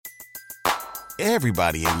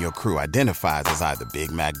Everybody in your crew identifies as either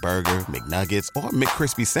Big Mac Burger, McNuggets, or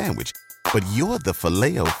McCrispy Sandwich. But you're the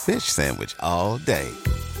Filet-O-Fish Sandwich all day.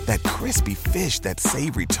 That crispy fish, that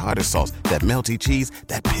savory tartar sauce, that melty cheese,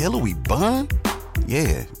 that pillowy bun.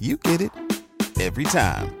 Yeah, you get it. Every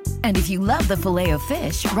time. And if you love the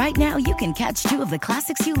Filet-O-Fish, right now you can catch two of the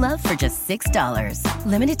classics you love for just $6.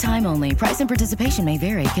 Limited time only. Price and participation may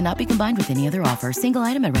vary. Cannot be combined with any other offer. Single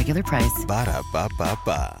item at regular price.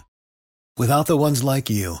 Ba-da-ba-ba-ba. Without the ones like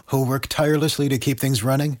you, who work tirelessly to keep things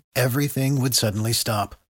running, everything would suddenly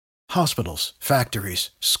stop. Hospitals,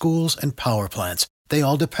 factories, schools, and power plants, they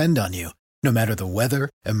all depend on you. No matter the weather,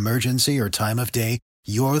 emergency, or time of day,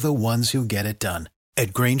 you're the ones who get it done.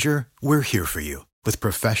 At Grainger, we're here for you with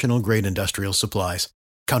professional-grade industrial supplies.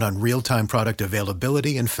 Count on real-time product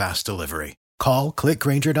availability and fast delivery. Call, click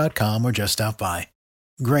Grainger.com, or just stop by.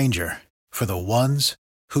 Grainger, for the ones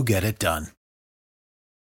who get it done.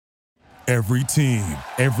 Every team,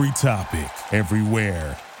 every topic,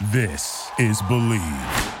 everywhere. This is Believe.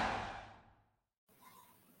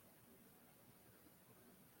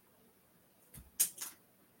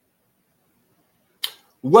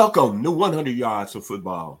 Welcome to 100 Yards of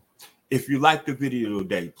Football. If you like the video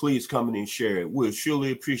today, please comment and share it. We'll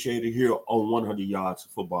surely appreciate it here on 100 Yards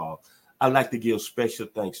of Football. I'd like to give special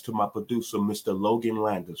thanks to my producer, Mr. Logan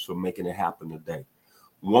Landers, for making it happen today.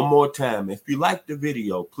 One more time, if you like the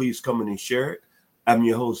video, please comment and share it. I'm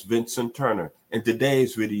your host, Vincent Turner. In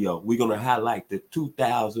today's video, we're going to highlight the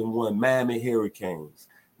 2001 Miami Hurricanes,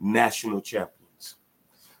 national champions.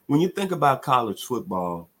 When you think about college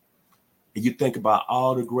football, you think about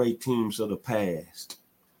all the great teams of the past.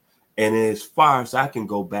 And as far as I can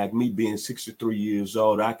go back, me being 63 years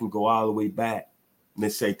old, I can go all the way back,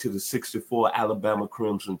 let's say, to the 64 Alabama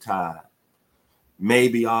Crimson Tide.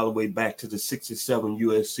 Maybe all the way back to the 67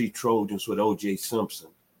 USC Trojans with O.J. Simpson.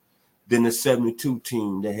 Then the 72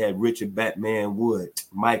 team that had Richard Batman Wood,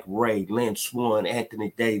 Mike Ray, Lance Swan,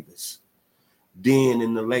 Anthony Davis. Then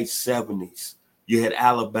in the late 70s, you had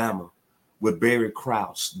Alabama with Barry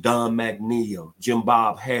Krause, Don McNeil, Jim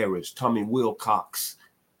Bob Harris, Tommy Wilcox,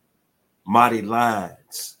 Marty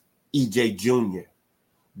Lyons, E.J. Jr.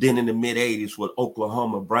 Then in the mid-'80s with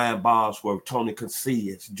Oklahoma, Brian Bosworth, Tony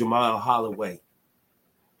Casillas, Jamal Holloway.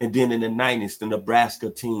 And then in the 90s, the Nebraska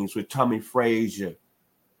teams with Tommy Frazier,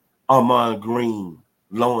 Armand Green,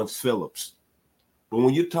 Lawrence Phillips. But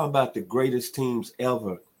when you talk about the greatest teams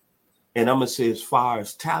ever, and I'm going to say as far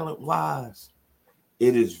as talent-wise,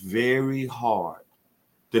 it is very hard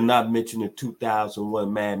to not mention the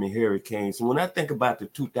 2001 Miami Hurricanes. And when I think about the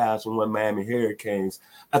 2001 Miami Hurricanes,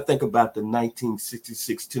 I think about the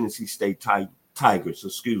 1966 Tennessee State Tigers,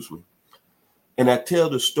 And I tell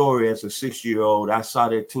the story as a 6-year-old. I saw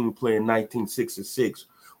that team play in 1966.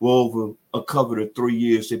 Well, over a cover of 3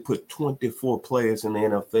 years, they put 24 players in the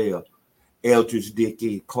NFL. Eldridge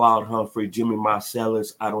Dickey, Claude Humphrey, Jimmy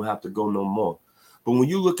Marcellus. I don't have to go no more. But when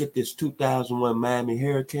you look at this 2001 Miami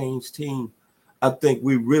Hurricanes team, I think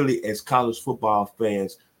we really, as college football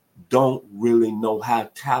fans, don't really know how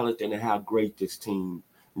talented and how great this team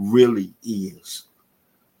really is.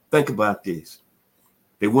 Think about this.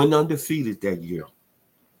 They went undefeated that year.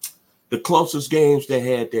 The closest games they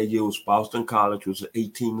had that year was Boston College, was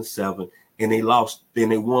 18-7, and they lost. Then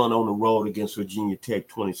they won on the road against Virginia Tech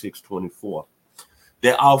 26-24.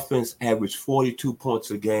 Their offense averaged 42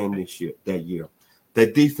 points a game that year.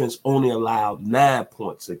 Their defense only allowed 9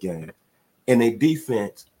 points a game, and their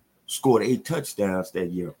defense scored 8 touchdowns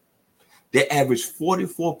that year. They averaged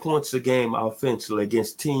 44 points a game offensively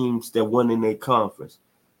against teams that won in their conference: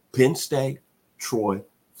 Penn State, Troy,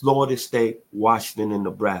 Florida State, Washington, and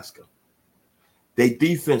Nebraska. Their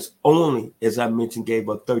defense only, as I mentioned, gave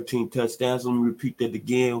up 13 touchdowns. Let me repeat that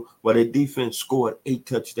again. While their defense scored 8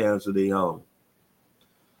 touchdowns of their own.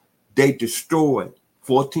 They destroyed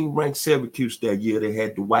 14th-ranked Syracuse that year. They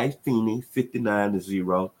had Dwight Feeney,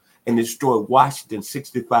 59-0, and destroyed Washington,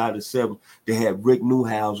 65-7. They had Rick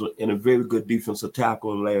Newhouser and a very good defensive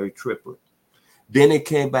tackle in Larry Triplett. Then they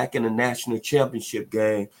came back in the national championship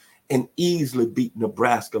game and easily beat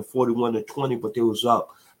Nebraska 41-20, but they was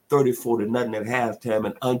up 34-0 at halftime,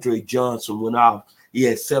 and Andre Johnson went off. He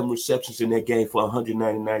had 7 receptions in that game for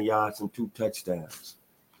 199 yards and 2 touchdowns.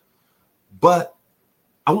 But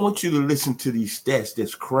I want you to listen to these stats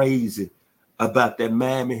that's crazy about that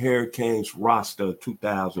Miami Hurricanes roster of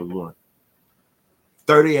 2001.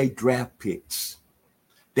 38 draft picks.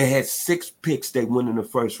 They had 6 picks that went in the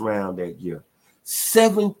first round that year.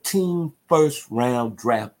 17 first-round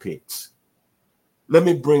draft picks. Let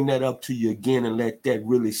me bring that up to you again and let that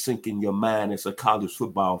really sink in your mind as a college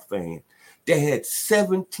football fan. They had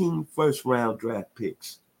 17 first-round draft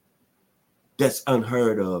picks. That's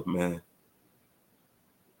unheard of, man.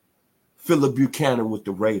 Philip Buchanan with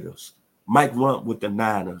the Raiders, Mike Rump with the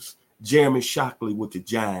Niners, Jeremy Shockley with the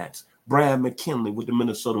Giants, Brian McKinley with the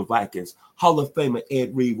Minnesota Vikings, Hall of Famer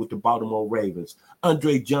Ed Reed with the Baltimore Ravens,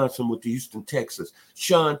 Andre Johnson with the Houston Texans,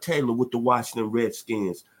 Sean Taylor with the Washington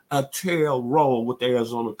Redskins, Terrell Rowe with the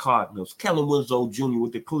Arizona Cardinals, Kellen Winslow Jr.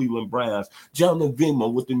 with the Cleveland Browns, Jonathan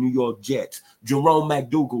Venmo with the New York Jets, Jerome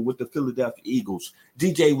McDougal with the Philadelphia Eagles,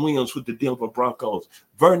 DJ Williams with the Denver Broncos,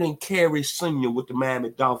 Vernon Carey Sr. with the Miami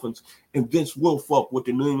Dolphins, and Vince Wilfork with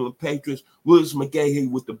the New England Patriots, Willis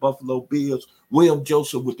McGahee with the Buffalo Bills, William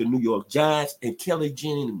Joseph with the New York Giants, and Kelly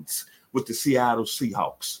Jennings with the Seattle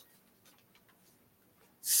Seahawks.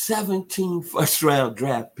 17 first-round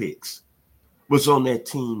draft picks was on that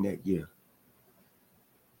team that year.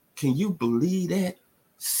 Can you believe that?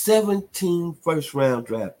 17 first-round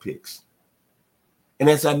draft picks. And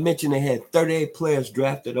as I mentioned, they had 38 players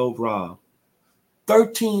drafted overall.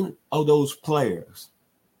 13 of those players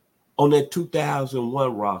on that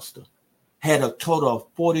 2001 roster had a total of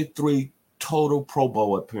 43 total Pro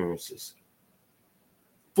Bowl appearances.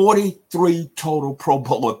 43 total Pro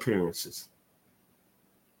Bowl appearances.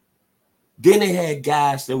 Then they had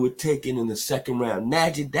guys that were taken in the second round.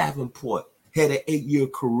 Najee Davenport had an 8-year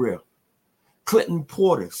career. Clinton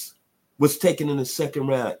Portis was taken in the second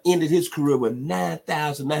round, ended his career with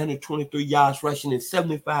 9,923 yards rushing and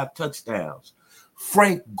 75 touchdowns.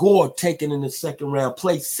 Frank Gore, taken in the second round,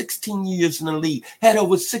 played 16 years in the league, had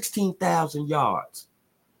over 16,000 yards.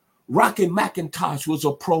 Rocky McIntosh was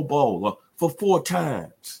a Pro Bowler for 4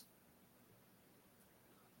 times.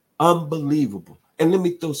 Unbelievable. And let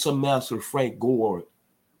me throw something else with Frank Gore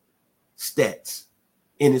stats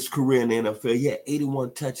in his career in the NFL. He had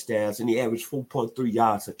 81 touchdowns and he averaged 4.3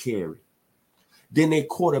 yards a carry. Then their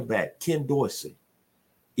quarterback, Ken Dorsey,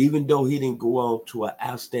 even though he didn't go on to an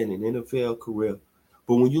outstanding NFL career,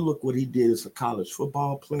 but when you look what he did as a college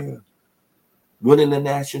football player, winning the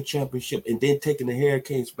national championship and then taking the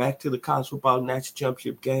Hurricanes back to the college football national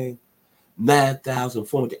championship game,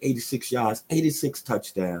 9,486 yards, 86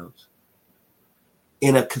 touchdowns.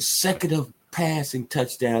 In a consecutive passing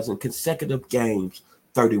touchdowns in consecutive games,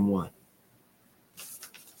 31.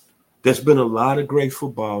 There's been a lot of great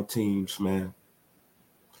football teams, man,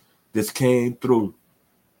 this came through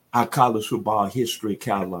our college football history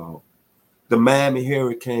catalog. The Miami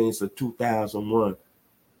Hurricanes of 2001,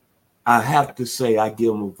 I have to say I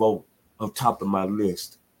give them a vote on top of my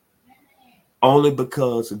list. Only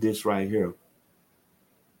because of this right here.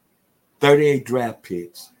 38 draft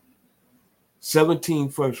picks. 17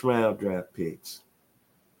 first-round draft picks.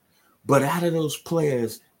 But out of those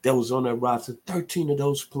players that was on that roster, 13 of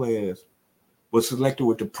those players were selected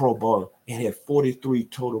with the Pro Bowl and had 43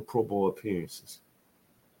 total Pro Bowl appearances.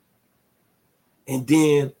 And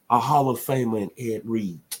then a Hall of Famer in Ed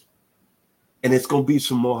Reed. And it's going to be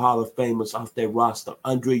some more Hall of Famers off that roster.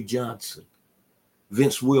 Andre Johnson,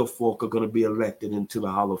 Vince Wilfork are going to be elected into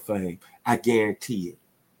the Hall of Fame. I guarantee it.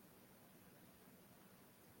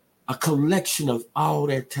 A collection of all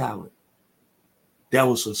that talent. That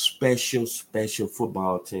was a special, special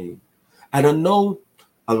football team. And I know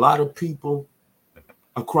a lot of people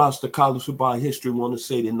across the college football history want to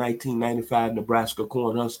say the 1995 Nebraska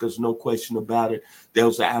Cornhuskers, no question about it. There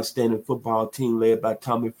was an outstanding football team led by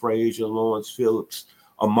Tommy Frazier, Lawrence Phillips,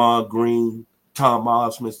 Ahman Green, Tom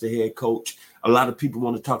Osmond's the head coach. A lot of people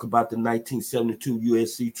want to talk about the 1972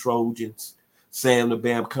 USC Trojans, Sam the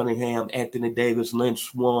Bam Cunningham, Anthony Davis, Lynn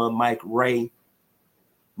Swann, Mike Ray,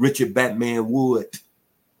 Richard Batman Wood.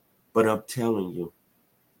 But I'm telling you,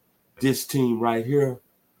 this team right here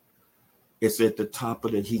is at the top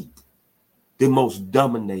of the heap. The most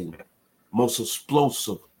dominating, most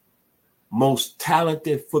explosive, most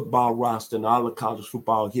talented football roster in all of college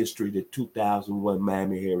football history, the 2001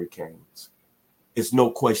 Miami Hurricanes. It's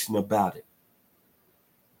no question about it.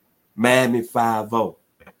 Miami 5-0,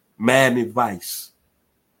 Miami Vice,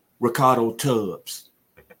 Ricardo Tubbs,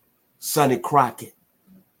 Sonny Crockett,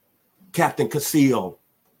 Captain Casillo.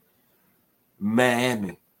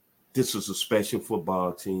 Miami. This was a special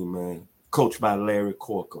football team, man. Coached by Larry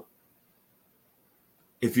Corker.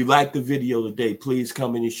 If you like the video today, please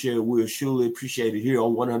come in and share. We'll surely appreciate it here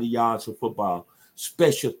on 100 Yards of Football.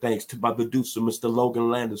 Special thanks to my producer, Mr. Logan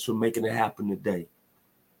Landers, for making it happen today.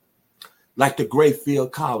 Like the great Phil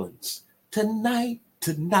Collins. Tonight,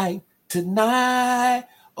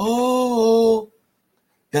 oh,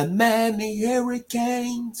 the Miami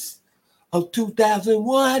Hurricanes of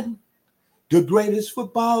 2001, the greatest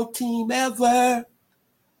football team ever.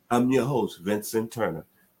 I'm your host, Vincent Turner.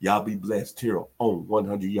 Y'all be blessed here on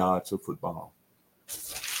 100 Yards of Football.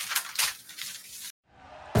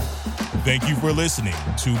 Thank you for listening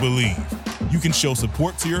to Believe. You can show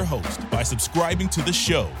support to your host by subscribing to the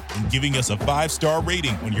show and giving us a 5-star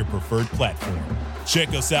rating on your preferred platform. Check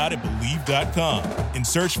us out at Believe.com and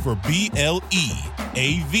search for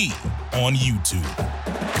BLEAV on YouTube.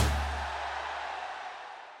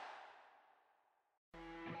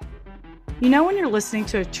 You know when you're listening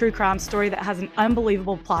to a true crime story that has an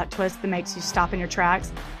unbelievable plot twist that makes you stop in your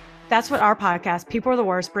tracks? That's what our podcast, People Are the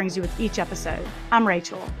Worst, brings you with each episode. I'm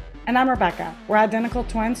Rachel. And I'm Rebecca. We're identical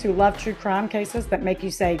twins who love true crime cases that make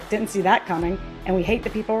you say, didn't see that coming, and we hate the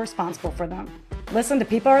people responsible for them. Listen to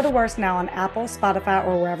People Are the Worst now on Apple, Spotify,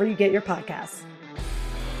 or wherever you get your podcasts.